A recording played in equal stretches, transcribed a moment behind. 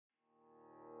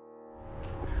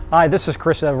Hi, this is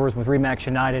Chris Edwards with RE/MAX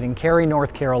United in Cary,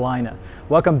 North Carolina.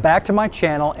 Welcome back to my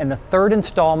channel and the third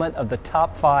installment of the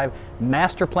top 5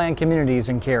 master plan communities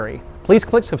in Cary. Please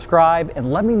click subscribe and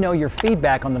let me know your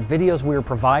feedback on the videos we are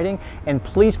providing, and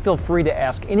please feel free to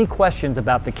ask any questions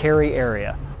about the Cary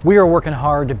area. We are working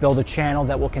hard to build a channel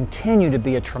that will continue to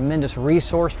be a tremendous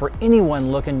resource for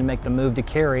anyone looking to make the move to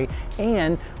Cary,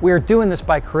 and we are doing this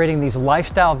by creating these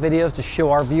lifestyle videos to show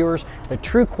our viewers the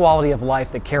true quality of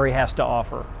life that Cary has to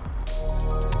offer.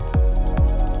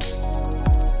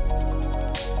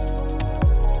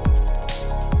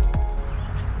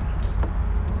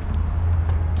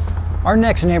 Our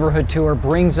next neighborhood tour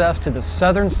brings us to the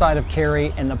southern side of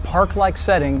Cary and the park-like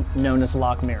setting known as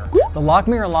Lochmere. The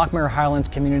Lochmere and Lochmere Highlands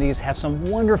communities have some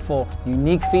wonderful,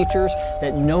 unique features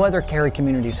that no other Cary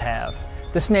communities have.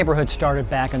 This neighborhood started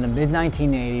back in the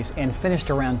mid-1980s and finished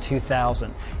around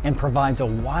 2000 and provides a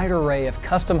wide array of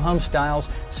custom home styles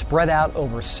spread out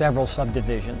over several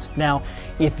subdivisions. Now,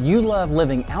 if you love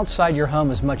living outside your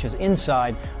home as much as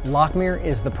inside, Lochmere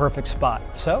is the perfect spot.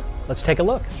 So, let's take a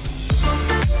look.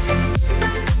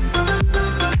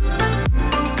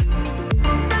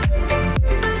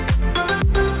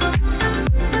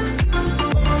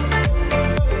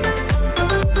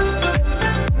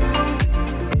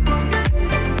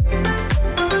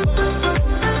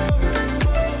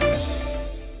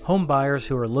 Home buyers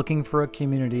who are looking for a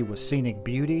community with scenic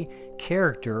beauty,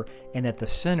 character, and at the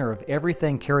center of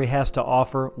everything Cary has to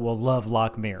offer will love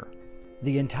Lochmere.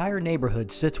 The entire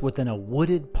neighborhood sits within a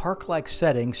wooded, park-like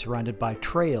setting surrounded by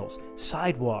trails,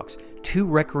 sidewalks, 2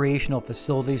 recreational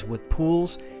facilities with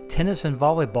pools, tennis and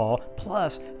volleyball,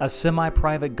 plus a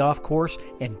semi-private golf course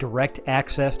and direct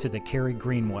access to the Cary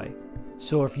Greenway.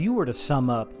 So if you were to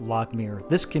sum up Lochmere,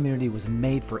 this community was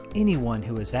made for anyone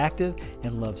who is active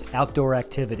and loves outdoor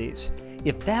activities.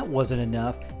 If that wasn't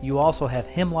enough, you also have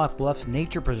Hemlock Bluffs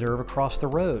Nature Preserve across the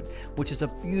road, which is a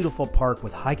beautiful park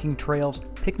with hiking trails,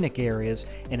 picnic areas,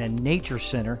 and a nature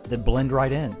center that blend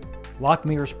right in.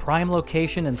 Lochmere's prime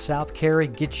location in South Cary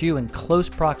gets you in close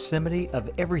proximity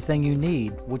of everything you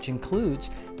need, which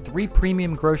includes 3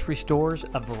 premium grocery stores,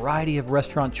 a variety of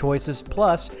restaurant choices,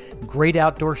 plus great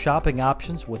outdoor shopping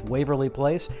options with Waverly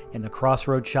Place and the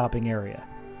Crossroads shopping area.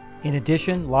 In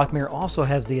addition, Lochmere also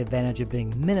has the advantage of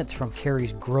being minutes from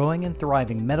Cary's growing and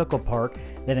thriving medical park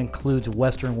that includes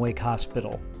Western Wake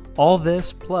Hospital. All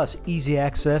this plus easy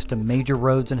access to major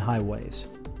roads and highways.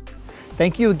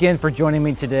 Thank you again for joining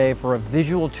me today for a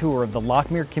visual tour of the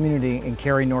Lochmere community in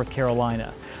Cary, North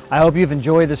Carolina. I hope you've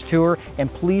enjoyed this tour,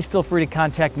 and please feel free to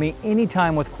contact me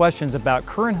anytime with questions about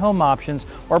current home options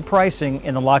or pricing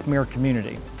in the Lochmere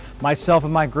community. Myself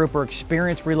and my group are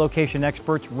experienced relocation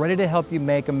experts ready to help you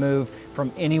make a move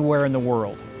from anywhere in the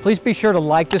world. Please be sure to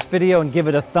like this video and give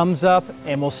it a thumbs up,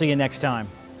 and we'll see you next time.